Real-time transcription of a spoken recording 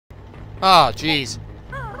Oh, jeez.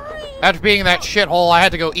 After being in that shithole, I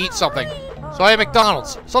had to go eat something. So I had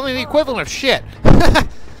McDonald's. Something the equivalent of shit.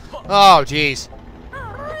 Oh, jeez.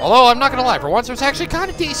 Although, I'm not gonna lie, for once it was actually kind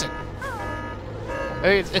of decent.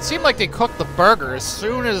 It seemed like they cooked the burger as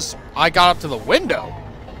soon as I got up to the window.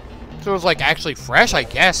 So it was like actually fresh, I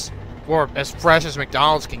guess. Or as fresh as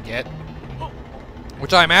McDonald's can get.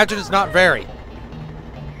 Which I imagine is not very.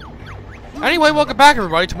 Anyway, welcome back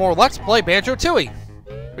everybody to more Let's Play Banjo-Tooie.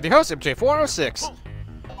 With your host, MJ406.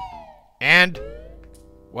 And,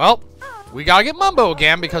 well, we gotta get Mumbo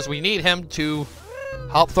again because we need him to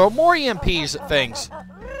help throw more EMPs at things.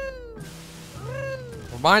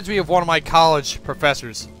 Reminds me of one of my college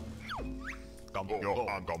professors.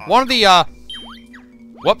 One of the,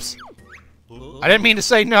 whoops. I didn't mean to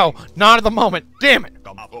say no. Not at the moment. Damn it.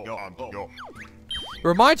 It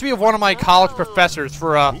reminds me of one of my college professors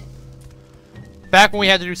for, back when we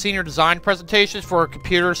had to do senior design presentations for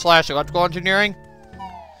computer/electrical engineering.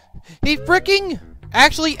 He freaking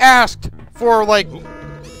actually asked for, like,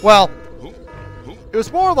 well, it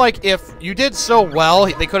was more like if you did so well,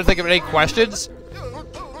 they couldn't think of any questions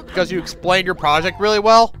because you explained your project really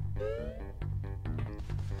well.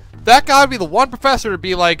 That guy would be the one professor to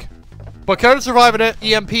be like, but can it survive an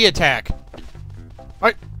EMP attack?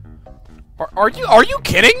 Are you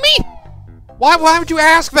kidding me? Why would you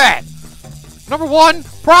ask that? Number one,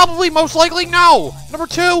 probably, most likely, no. Number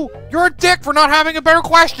two, you're a dick for not having a better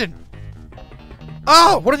question.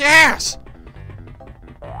 Oh, what an ass.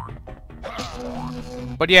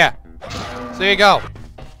 But yeah, so there you go.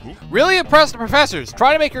 Really impress the professors.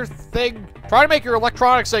 Try to make your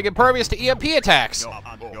electronics thing impervious to EMP attacks.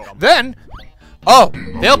 Then, oh,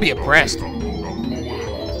 they'll be impressed.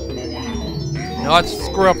 Now let's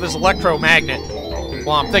screw up this electromagnet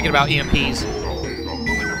while I'm thinking about EMPs.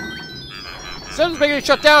 Instead of making it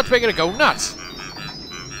shut down, it's making it go nuts.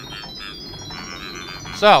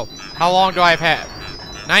 So, how long do I have had?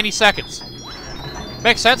 90 seconds.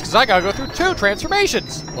 Makes sense, because I gotta go through 2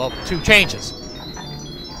 transformations. Well, 2 changes.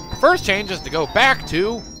 The first change is to go back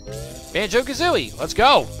to Banjo-Kazooie. Let's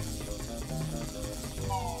go.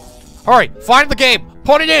 Alright, find the game.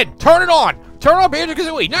 Put it in. Turn it on. Turn on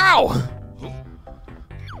Banjo-Kazooie now.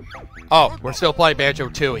 Oh, we're still playing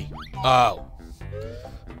Banjo-Tooie. Oh.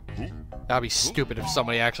 That'd be stupid if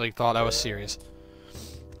somebody actually thought I was serious.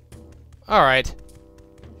 Alright.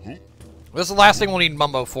 This is the last thing we'll need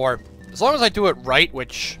Mumbo for. As long as I do it right,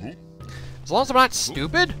 which... as long as I'm not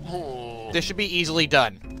stupid, this should be easily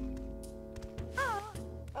done.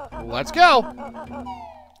 Let's go!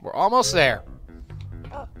 We're almost there.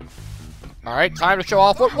 Alright, time to show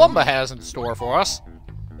off what Wumba has in store for us.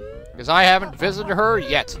 Because I haven't visited her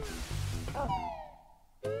yet.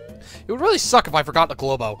 It would really suck if I forgot the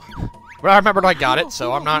Globo. But I remembered I got it,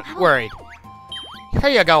 so I'm not worried. Here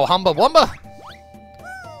you go, Humba Wumba.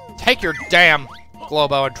 Take your damn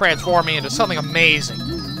Globo and transform me into something amazing.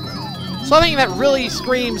 Something that really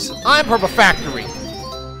screams, I'm from a factory.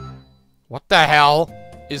 What the hell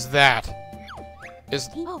is that? Is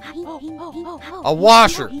a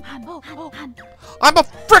washer. I'm a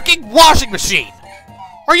freaking washing machine!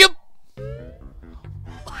 Are you...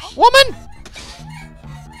 woman?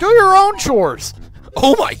 Do your own chores.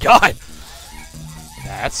 Oh my god.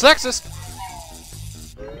 That's sexist.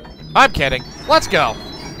 I'm kidding. Let's go.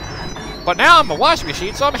 But now I'm a washing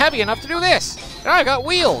machine, so I'm heavy enough to do this. And I got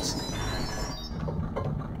wheels.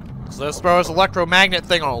 So let's throw this electromagnet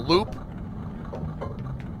thing on a loop.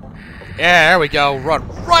 Yeah, there we go. Run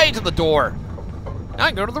right to the door. Now I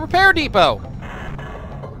can go to the repair depot.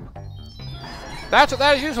 That's what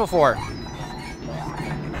that is useful for.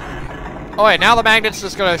 Oh wait, now the magnet's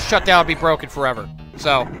just gonna shut down and be broken forever.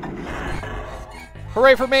 So,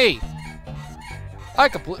 hooray for me! I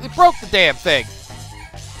completely broke the damn thing.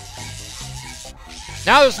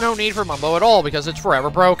 Now there's no need for Mumbo at all because it's forever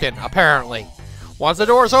broken, apparently. Once the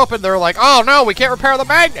door's open, they're like, oh no, we can't repair the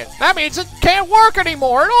magnet. That means it can't work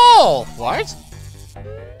anymore at all. What?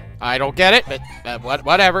 I don't get it, but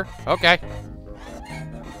whatever. Okay.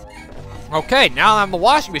 Okay, now I'm the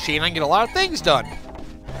washing machine, I can get a lot of things done.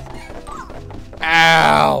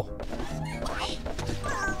 Ow!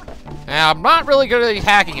 Now, I'm not really good at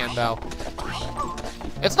hacking him, though.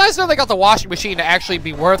 It's nice that they got the washing machine to actually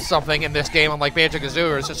be worth something in this game, unlike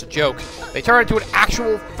Banjo-Kazooie, or it's just a joke. They turn it into an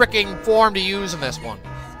actual freaking form to use in this one.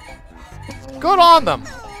 Good on them!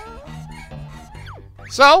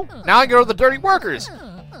 So, now I go to the dirty workers.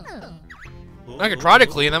 I can try to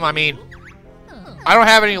clean them, I mean... I don't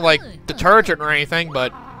have any, like, detergent or anything,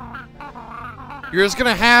 but... you're just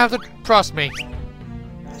gonna have to trust me.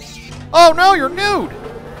 Oh no, you're nude!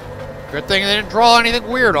 Good thing they didn't draw anything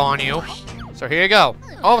weird on you. So here you go.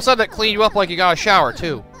 All of a sudden, that cleaned you up like you got a shower,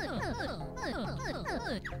 too.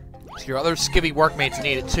 So your other skivvy workmates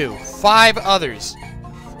need it, too. 5 others.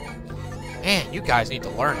 Man, you guys need to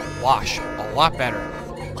learn to wash a lot better.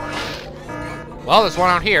 Well, there's one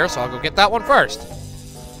out here, so I'll go get that one first.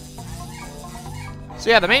 So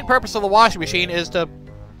yeah, the main purpose of the washing machine is to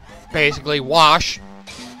basically wash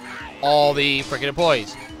all the freaking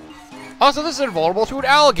employees. Also, this is invulnerable to an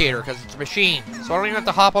alligator because it's a machine, so I don't even have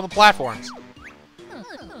to hop on the platforms.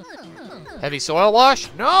 Heavy soil wash?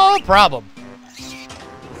 No problem.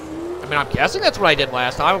 I mean, I'm guessing that's what I did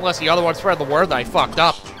last time, unless the other one spread the word that I fucked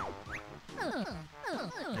up.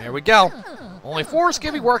 There we go. Only 4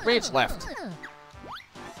 skivvy workmates left.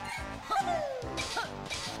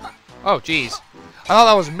 Oh, jeez. I thought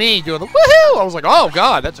that was me doing the woohoo! I was like, oh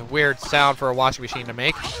god, that's a weird sound for a washing machine to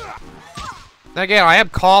make. Then again, I am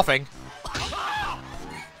coughing.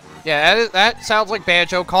 Yeah, that sounds like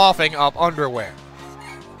Banjo coughing up underwear.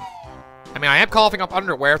 I mean, I am coughing up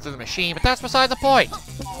underwear through the machine, but that's beside the point.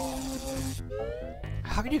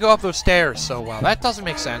 How can you go up those stairs so well? That doesn't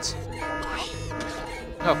make sense.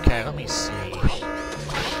 Okay, let me see.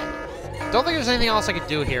 Don't think there's anything else I could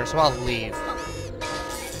do here, so I'll leave.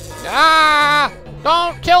 Ah!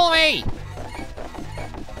 Don't kill me!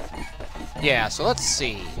 Yeah, so let's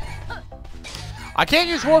see. I can't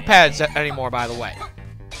use warp pads anymore, by the way.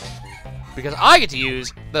 Because I get to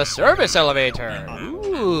use the service elevator.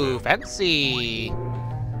 Ooh, fancy.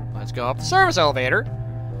 Let's go up the service elevator.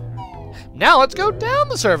 Now let's go down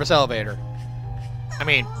the service elevator. I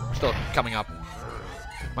mean, still coming up.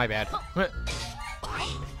 My bad.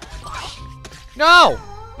 No!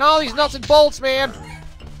 No, these nuts and bolts, man!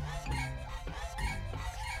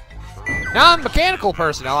 Now I'm mechanical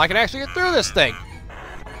personnel, I can actually get through this thing.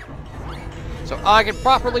 So I can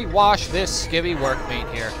properly wash this skivvy workmate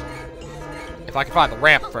here. If I can find the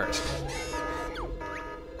ramp first.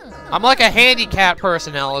 I'm like a handicap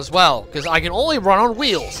personnel as well, because I can only run on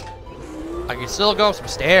wheels. I can still go up some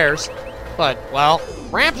stairs, but, well,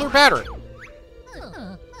 ramps are better.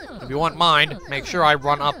 If you want mine, make sure I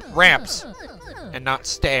run up ramps and not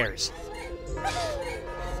stairs.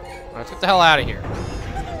 Let's get the hell out of here.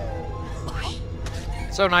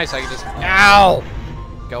 It's so nice I can just, ow!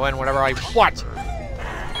 Go in whenever I want.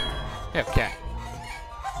 Okay.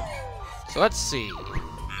 So let's see.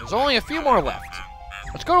 There's only a few more left.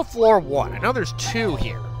 Let's go to floor 1. I know there's 2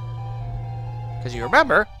 here. Because you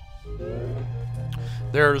remember,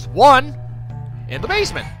 there's 1 in the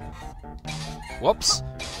basement. Whoops.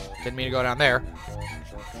 Didn't mean to go down there.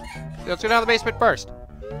 Let's go down the basement first.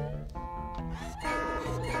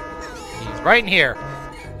 He's right in here.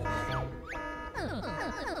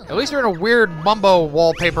 At least you're in a weird mumbo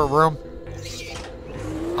wallpaper room.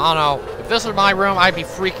 I don't know. If this was my room, I'd be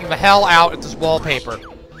freaking the hell out at this wallpaper.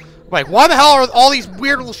 Like, why the hell are all these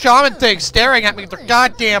weird little shaman things staring at me with their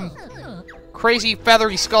goddamn crazy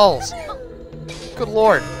feathery skulls? Good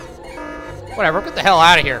lord. Whatever, get the hell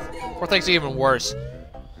out of here. Before things are even worse.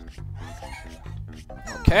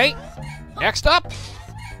 Okay. Next up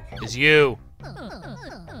is you.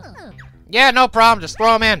 Yeah, no problem. Just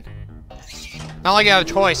throw them in. Not like you have a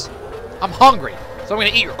choice. I'm hungry, so I'm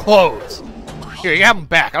gonna eat your clothes. Here, you have them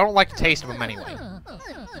back. I don't like the taste of them anyway.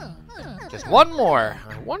 Just one more.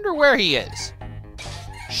 I wonder where he is.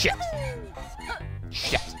 Shit.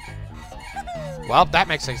 Shit. Well, that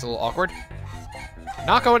makes things a little awkward.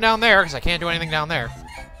 Not going down there, because I can't do anything down there.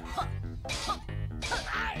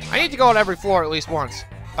 I need to go on every floor at least once.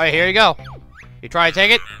 Alright, here you go. You try to take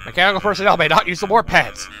it, mechanical personnel may not use the warp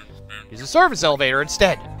pads. Use the service elevator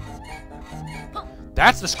instead.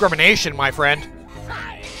 That's discrimination, my friend.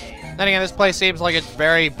 Then again, this place seems like it's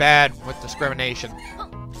very bad with discrimination.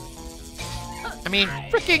 I mean,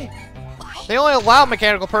 freaking... They only allow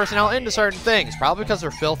mechanical personnel into certain things, probably because they're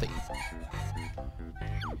filthy.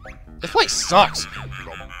 This place sucks.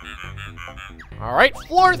 Alright,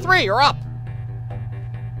 floor 3, you're up.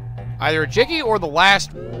 Either Jiggy or the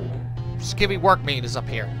last skivvy workmate is up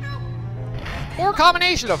here. Or a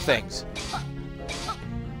combination of things.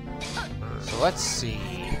 So let's see.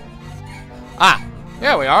 Ah,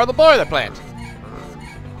 here we are, the boiler plant.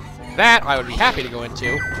 That I would be happy to go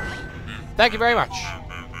into. Thank you very much.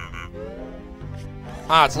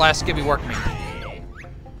 Ah, it's the last skivvy workmate.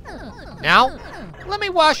 Now, let me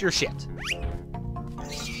wash your shit.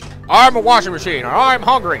 I'm a washing machine, and I'm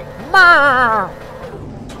hungry. Brr.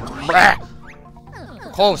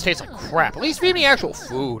 Clothes taste like crap. At least feed me actual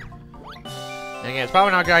food. And again, it's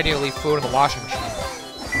probably not a good idea to leave food in the washing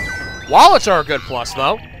machine. Wallets are a good plus,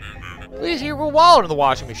 though. Please leave your wallet in the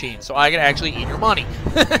washing machine so I can actually eat your money.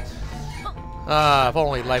 If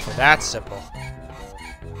only life were that simple.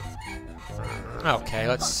 Okay,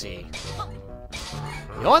 let's see.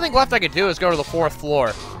 The only thing left I could do is go to the 4th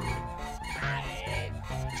floor.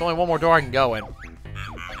 There's only one more door I can go in.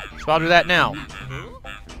 So I'll do that now.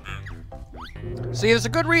 See, there's a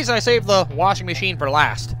good reason I saved the washing machine for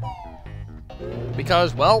last.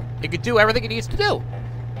 Because, well, it could do everything it needs to do.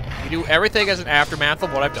 You do everything as an aftermath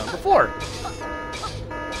of what I've done before.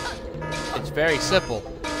 It's very simple.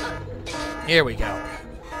 Here we go.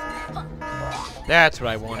 That's what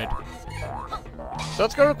I wanted. So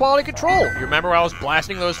let's go to quality control. You remember when I was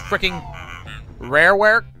blasting those freaking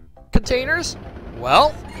rareware containers?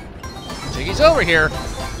 Well, Jiggy's over here.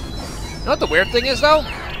 You know what the weird thing is, though?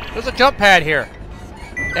 There's a jump pad here.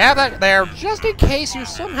 They have that there just in case you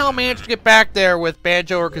somehow manage to get back there with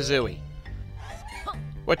Banjo or Kazooie.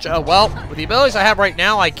 Which, well, with the abilities I have right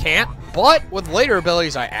now, I can't. But with later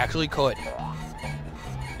abilities, I actually could.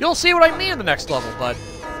 You'll see what I mean in the next level, but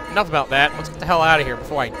enough about that. Let's get the hell out of here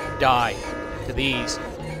before I die to these.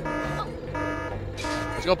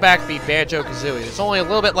 Let's go back to beat Banjo-Kazooie. There's only a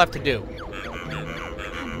little bit left to do.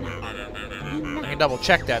 I can double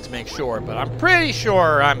check that to make sure, but I'm pretty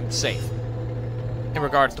sure I'm safe in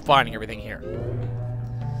regards to finding everything here.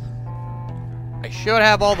 I should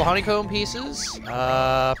have all the honeycomb pieces.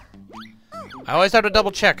 I always have to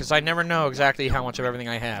double check because I never know exactly how much of everything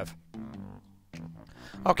I have.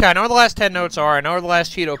 Okay, I know where the last 10 notes are, I know where the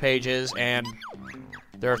last Cheeto page is, and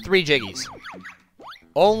there are 3 Jiggies.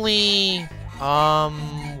 Only,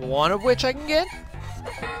 one of which I can get?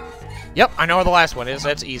 Yep, I know where the last one is.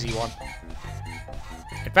 That's an easy one.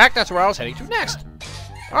 In fact, that's where I was heading to next.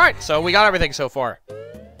 Alright, so we got everything so far.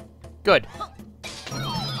 Good.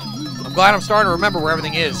 I'm glad I'm starting to remember where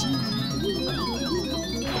everything is.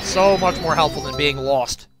 It's so much more helpful than being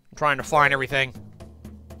lost and trying to find everything.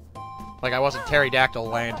 Like I was in Pterodactyl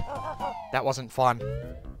Land. That wasn't fun.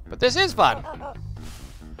 But this is fun.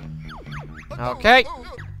 Okay.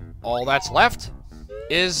 All that's left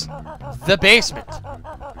is the basement.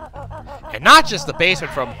 And not just the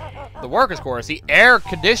basement from the workers' quarters, the air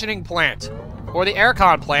conditioning plant. Or the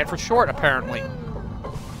aircon plant for short, apparently.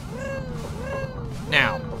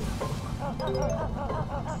 Now,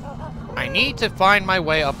 I need to find my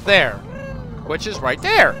way up there, which is right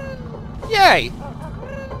there. Yay!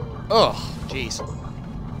 Ugh, jeez.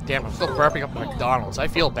 Damn, I'm still burping up McDonald's. I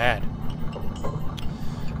feel bad.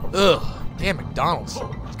 Ugh, damn McDonald's.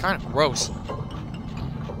 It's kind of gross.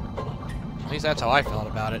 At least that's how I felt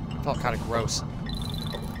about it. It felt kind of gross.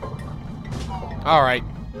 Alright.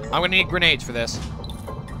 I'm gonna need grenades for this.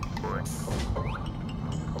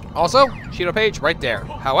 Also, Cheeto page right there.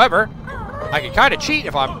 However, I can kind of cheat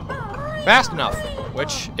if I'm fast enough,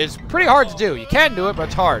 which is pretty hard to do. You can do it, but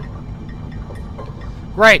it's hard.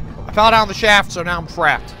 Great. I fell down the shaft, so now I'm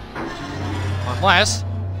trapped. Unless...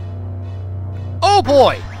 Oh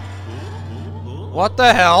boy! What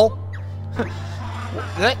the hell?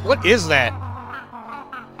 What is that?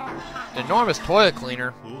 Enormous toilet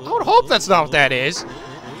cleaner. I would hope that's not what that is.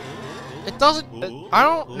 It doesn't... I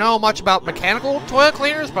don't know much about mechanical toilet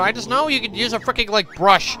cleaners, but I just know you can use a freaking, like,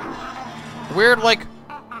 brush. Weird, like,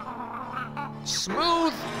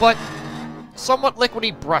 smooth, but somewhat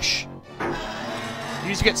liquidy brush. You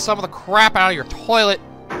use to get some of the crap out of your toilet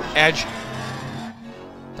edge.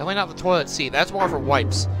 Definitely not the toilet seat. That's more for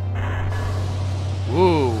wipes.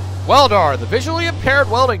 Ooh. Weldar, the visually impaired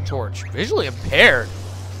welding torch. Visually impaired?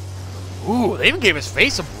 Ooh, they even gave his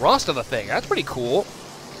face some rust on the thing. That's pretty cool.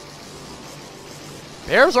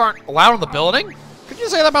 Bears aren't allowed in the building? Could you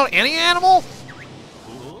say that about any animal?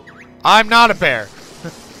 I'm not a bear.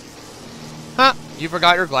 Huh, you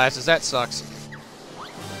forgot your glasses. That sucks.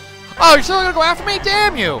 Oh, you're still gonna go after me?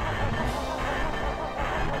 Damn you!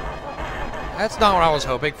 That's not what I was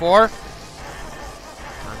hoping for.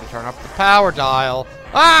 Time to turn up the power dial.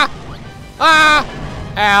 Ah! Ah!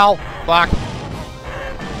 Ow. Fuck.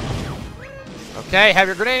 Okay, have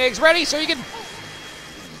your grenade eggs ready so you can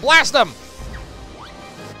blast them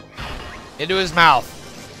into his mouth.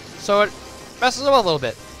 So it messes him up a little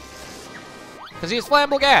bit. Because he has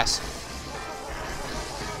flammable gas.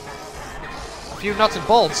 A few nuts and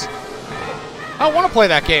bolts. I don't want to play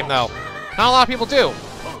that game, though. Not a lot of people do.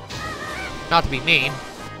 Not to be mean,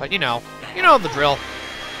 but you know the drill.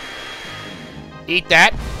 Eat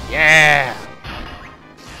that. Yeah.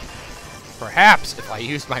 Perhaps if I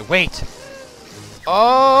used my weight.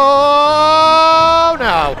 Oh,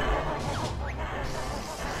 no.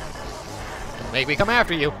 Don't make me come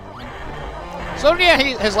after you. So, yeah,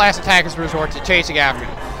 his last attack is resort to chasing after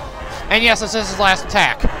you. And yes, this is his last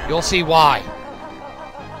attack. You'll see why.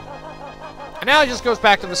 And now he just goes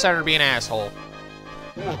back to the center to be an asshole.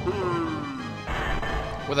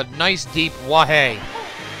 With a nice deep wah-hey.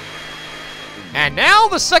 And now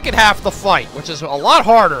the second half of the fight, which is a lot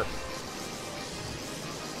harder.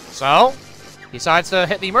 So, he decides to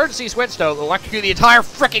hit the emergency switch to electrocute the entire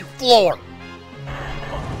freaking floor.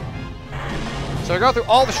 So we go through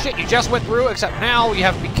all the shit you just went through, except now you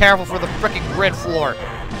have to be careful for the freaking grid floor.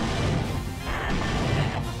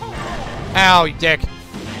 Ow, you dick.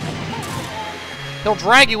 He'll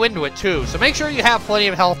drag you into it too, so make sure you have plenty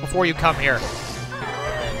of health before you come here.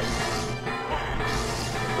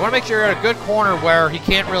 You want to make sure you're in a good corner where he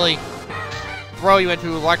can't really throw you into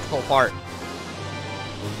the electrical part.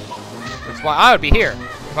 That's why I would be here,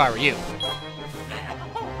 if I were you.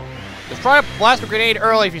 Just try to blast a grenade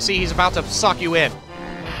early if you see he's about to suck you in.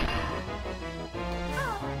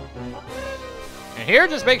 And here,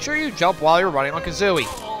 just make sure you jump while you're running on Kazooie.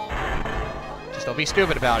 Just don't be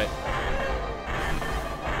stupid about it.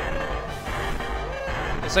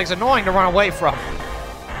 This thing's annoying to run away from.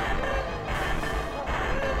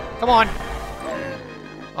 Come on.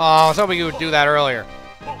 Oh, I was hoping you would do that earlier.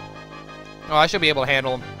 Oh, I should be able to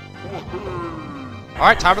handle him.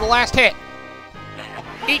 Alright, time for the last hit.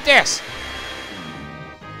 Eat this!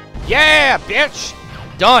 Yeah, bitch!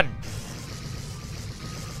 Done!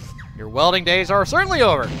 Your welding days are certainly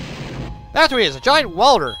over. That's what he is, a giant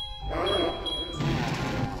welder.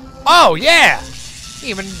 Oh, yeah!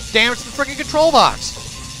 He even damaged the freaking control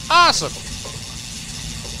box. Awesome!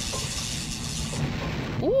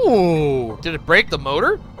 Ooh, did it break the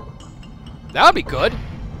motor? That would be good.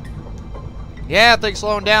 Yeah, thing's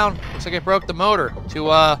slowing down. Looks like it broke the motor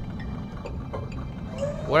to,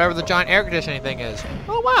 whatever the giant air conditioning thing is.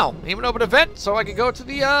 Oh, wow. Even opened a vent so I could go to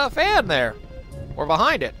the, fan there. Or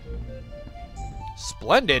behind it.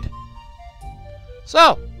 Splendid.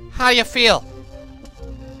 So, how do you feel?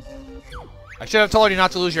 I should have told you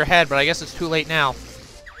not to lose your head, but I guess it's too late now.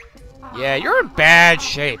 Yeah, you're in bad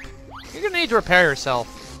shape. You're gonna need to repair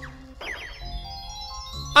yourself.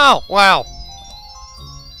 Oh, wow.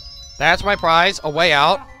 That's my prize, a way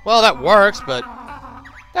out. Well, that works, but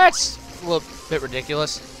that's a little bit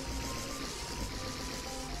ridiculous.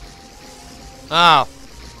 Oh,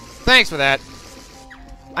 thanks for that.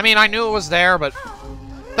 I mean, I knew it was there, but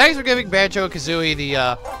thanks for giving Banjo-Kazooie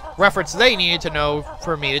the reference they needed to know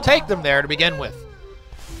for me to take them there to begin with.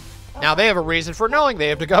 Now they have a reason for knowing they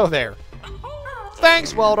have to go there.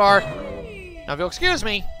 Thanks, Weldar. Now, if you'll excuse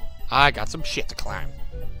me, I got some shit to climb.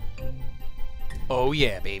 Oh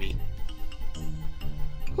yeah, baby.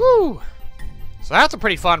 Whew. So that's a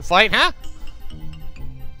pretty fun fight, huh?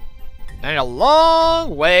 And a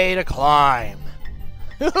long way to climb.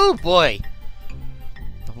 Oh boy.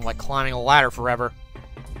 Nothing like climbing a ladder forever.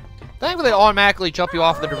 Thankfully, they automatically jump you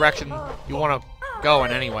off the direction you want to go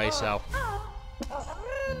in anyway, so.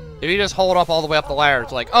 If you just hold up all the way up the ladder,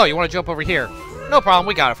 it's like, oh, you want to jump over here? No problem,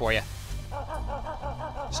 we got it for you.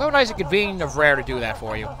 So nice and convenient of Rare to do that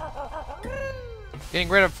for you. Getting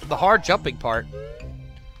rid of the hard jumping part.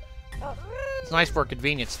 It's nice for a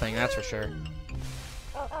convenience thing, that's for sure.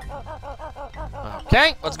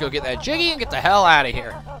 Okay, let's go get that Jiggy and get the hell out of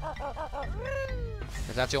here.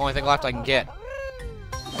 Because that's the only thing left I can get.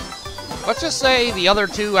 Let's just say the other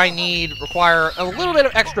two I need require a little bit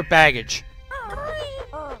of extra baggage.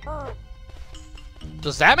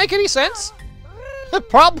 Does that make any sense?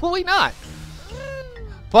 Probably not.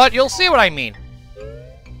 But you'll see what I mean.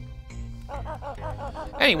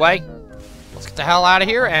 Anyway, let's get the hell out of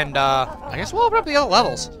here, and I guess we'll open up the other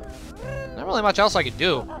levels. Not really much else I could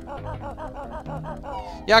do.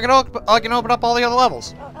 Yeah, I can open up all the other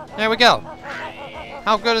levels. There we go.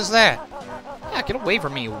 How good is that? Yeah, get away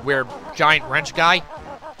from me, you weird giant wrench guy.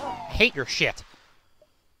 I hate your shit.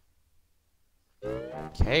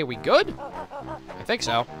 Okay, we good? I think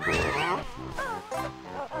so.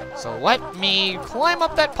 So let me climb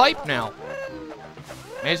up that pipe now.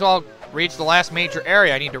 May as well reach the last major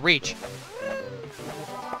area I need to reach.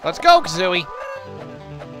 Let's go, Kazooie.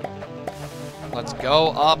 Let's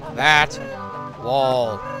go up that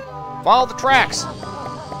wall. Follow the tracks.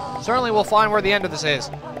 Certainly we'll find where the end of this is.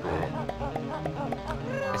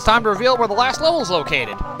 It's time to reveal where the last level is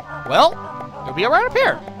located. Well, it'll be right up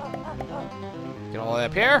here. Get all the way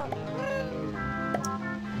up here.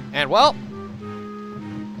 And, well,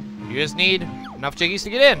 you just need enough Jiggies to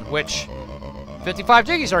get in, which 55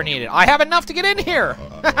 Jiggies are needed. I have enough to get in here.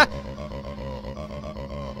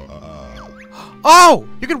 Oh,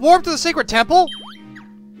 you can warp to the Sacred Temple?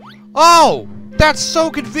 Oh, that's so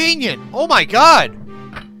convenient. Oh my god.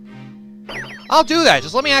 I'll do that.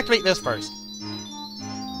 Just let me activate this first.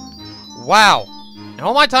 Wow. In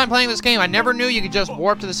all my time playing this game, I never knew you could just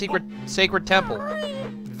warp to the Sacred Temple.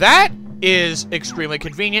 That is extremely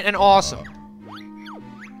convenient and awesome.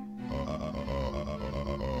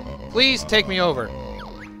 Please take me over.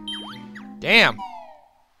 Damn.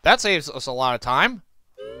 That saves us a lot of time.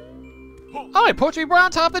 Oh, it puts me right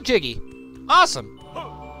on top of the Jiggy. Awesome.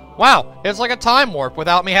 Wow, it's like a time warp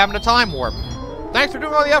without me having a time warp. Thanks for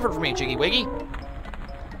doing all the effort for me, Jiggy Wiggy.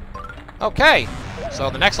 Okay, so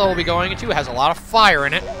the next level we'll be going into has a lot of fire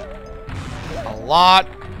in it. A lot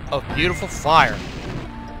of beautiful fire.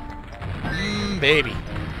 Baby.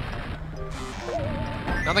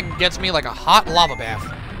 Nothing gets me like a hot lava bath.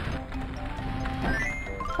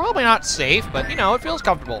 Probably not safe, but, you know, it feels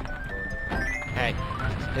comfortable. Hey,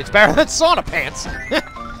 it's better than sauna pants.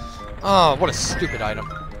 Oh, what a stupid item.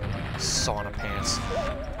 Sauna pants.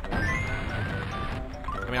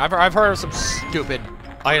 I mean, I've heard of some stupid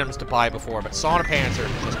items to buy before, but sauna pants are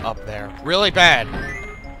just up there. Really bad.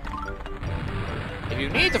 If you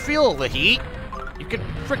need to feel the heat, you could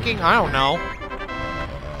freaking, I don't know,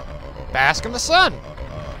 bask in the sun.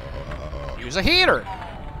 Use a heater.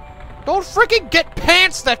 Don't freaking get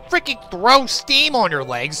pants that freaking throw steam on your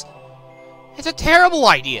legs. It's a terrible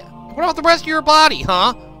idea. What about the rest of your body,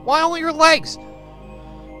 huh? Why only your legs?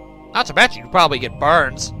 Not to mention, you'd probably get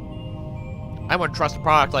burns. I wouldn't trust a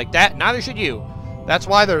product like that, neither should you. That's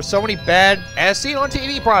why there's so many bad, as seen on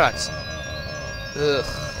TV products. Ugh.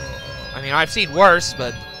 I mean, I've seen worse,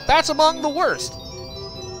 but that's among the worst.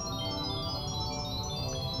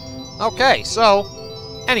 Okay, so,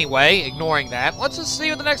 anyway, ignoring that, let's just see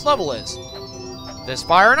what the next level is. This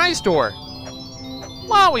fire and ice door.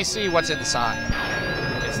 While we see what's inside.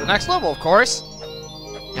 It's the next level, of course.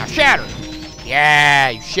 Now shatter. Yeah,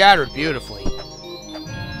 you shattered beautifully.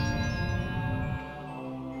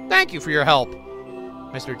 Thank you for your help,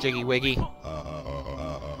 Mr. Jiggy Wiggy.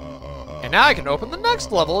 And now I can open the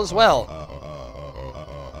next level as well.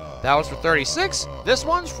 That was for 36. This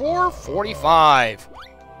one's for 45.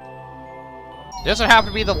 This would happen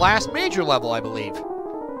to be the last major level, I believe.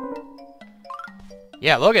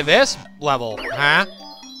 Yeah, look at this level, huh?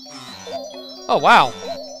 Oh, wow.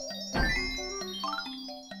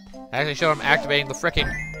 I actually showed him activating the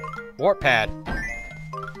frickin' warp pad.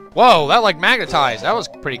 Whoa, that like magnetized. That was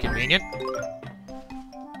pretty convenient.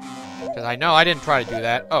 Because I know I didn't try to do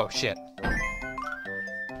that. Oh, shit.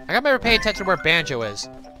 I gotta better pay attention to where Banjo is.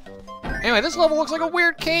 Anyway, this level looks like a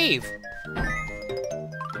weird cave.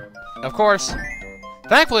 Of course,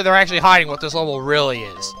 thankfully they're actually hiding what this level really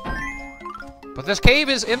is. But this cave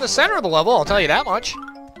is in the center of the level, I'll tell you that much.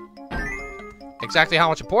 Exactly how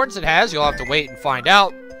much importance it has, you'll have to wait and find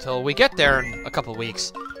out till we get there in a couple of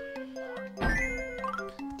weeks.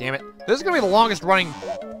 Damn it. This is gonna be the longest running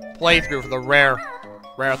playthrough for the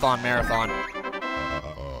Rare-a-thon Marathon.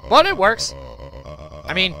 But it works.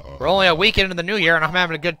 I mean, we're only a week into the new year and I'm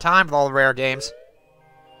having a good time with all the Rare games.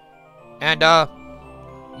 And,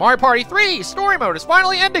 Mario Party 3 story mode is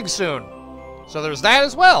finally ending soon. So there's that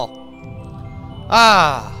as well.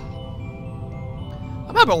 I'm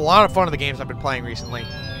having a lot of fun with the games I've been playing recently.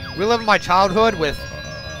 Reliving my childhood with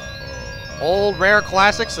old Rare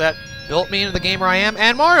classics that built me into the gamer I am,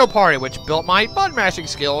 and Mario Party, which built my button mashing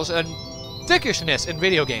skills and dickishness in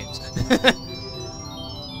video games.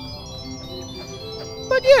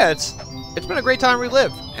 But yeah, it's been a great time to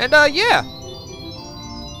relive. And yeah.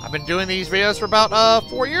 I've been doing these videos for about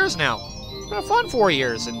 4 years now. It's been a fun 4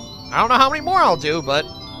 years, and I don't know how many more I'll do, but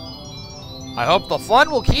I hope the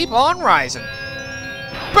fun will keep on rising.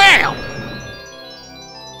 BAM!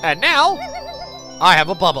 And now, I have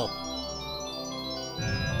a bubble.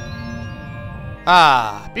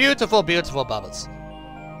 Ah, beautiful, beautiful bubbles.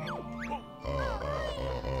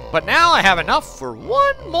 But now I have enough for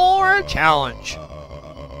one more challenge.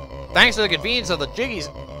 Thanks to the convenience of the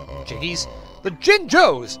the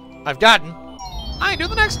Jinjos I've gotten, I can do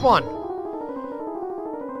the next one.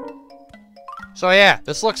 So yeah,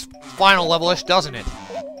 this looks final level-ish, doesn't it?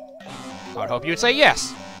 I would hope you would say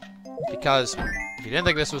yes. Because if you didn't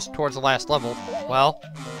think this was towards the last level, well,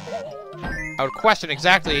 I would question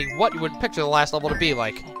exactly what you would picture the last level to be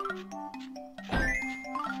like.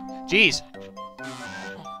 Jeez.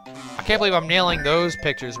 I can't believe I'm nailing those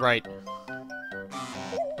pictures right.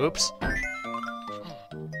 Oops.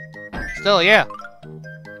 Still, yeah.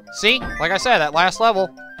 See? Like I said, that last level,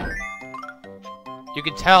 you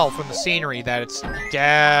can tell from the scenery that it's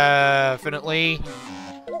definitely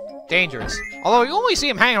dangerous. Although you only see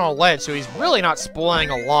him hanging on a ledge, so he's really not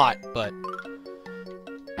spoiling a lot, but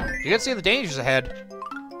you can see the dangers ahead.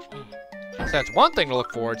 So that's one thing to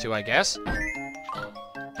look forward to, I guess.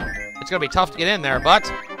 It's gonna be tough to get in there, but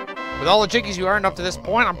with all the jiggies you earned up to this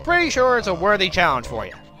point, I'm pretty sure it's a worthy challenge for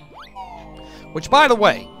you. Which, by the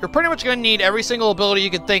way, you're pretty much gonna need every single ability you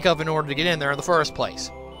can think of in order to get in there in the first place.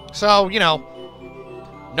 So, you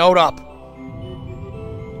know, note up.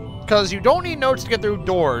 because you don't need notes to get through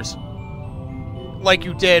doors like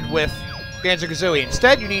you did with Banjo-Kazooie.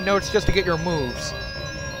 Instead, you need notes just to get your moves.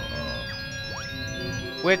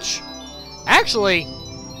 Which, actually,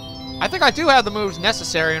 I think I do have the moves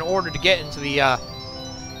necessary in order to get into the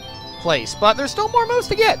place. But there's still more moves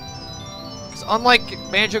to get. Because unlike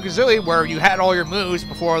Banjo-Kazooie, where you had all your moves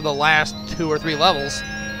before the last 2 or 3 levels,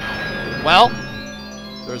 well,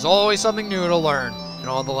 there's always something new to learn in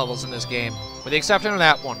all the levels in this game. With the exception of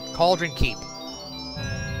that one, Cauldron Keep.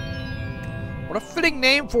 What a fitting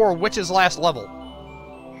name for a witch's last level.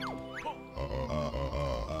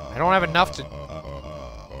 I don't have enough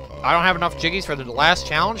Jiggies for the last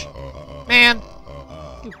challenge? Man,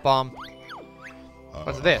 you bum.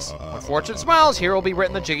 What's this? When fortune smiles, here will be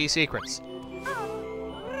written the Jiggy secrets.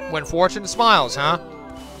 When fortune smiles, huh?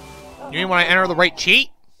 You mean when I enter the right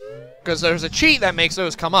cheat? Because there's a cheat that makes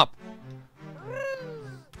those come up.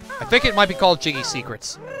 I think it might be called Jiggy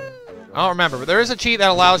Secrets. I don't remember, but there is a cheat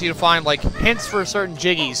that allows you to find, like, hints for certain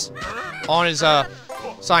Jiggies on his,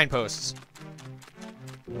 signposts.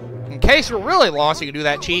 In case you're really lost, you can do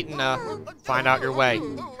that cheat and, find out your way.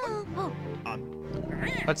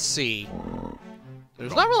 Let's see.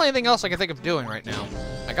 There's not really anything else I can think of doing right now.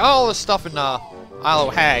 I got all this stuff in, Isle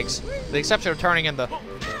of Hags, with the exception of turning in the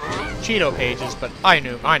Cheeto pages, but I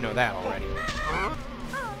know that already.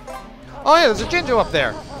 Oh yeah, there's a Jinjo up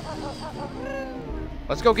there.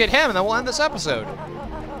 Let's go get him, and then we'll end this episode.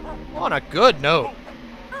 On a good note.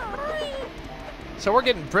 So we're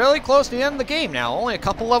getting really close to the end of the game now. Only a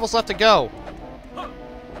couple levels left to go.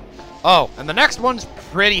 Oh, and the next one's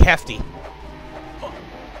pretty hefty.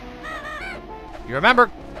 You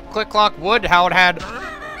remember Click Clock Wood, how it had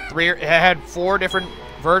 4 different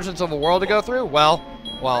versions of the world to go through? Well,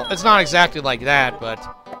 it's not exactly like that, but...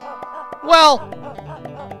 well,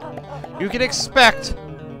 you can expect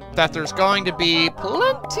that there's going to be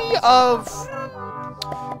plenty of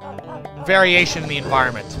variation in the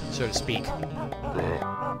environment, so to speak.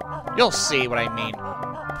 You'll see what I mean.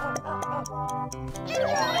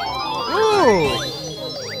 Ooh!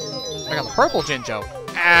 I got the purple Jinjo.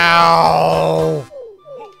 Ow!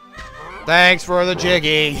 Thanks for the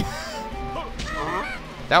Jiggy.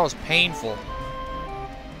 That was painful.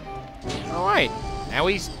 Alright, now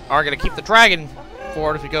we are going to keep the dragon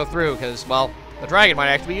forward as we go through, because, well, the dragon might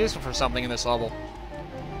actually be useful for something in this level.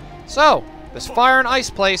 So, this fire and ice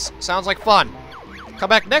place sounds like fun. Come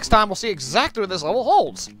back next time, we'll see exactly what this level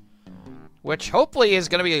holds. Which, hopefully, is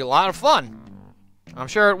going to be a lot of fun. I'm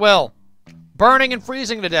sure it will. Burning and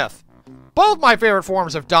freezing to death. Both my favorite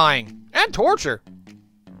forms of dying. And torture.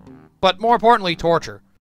 But more importantly, torture.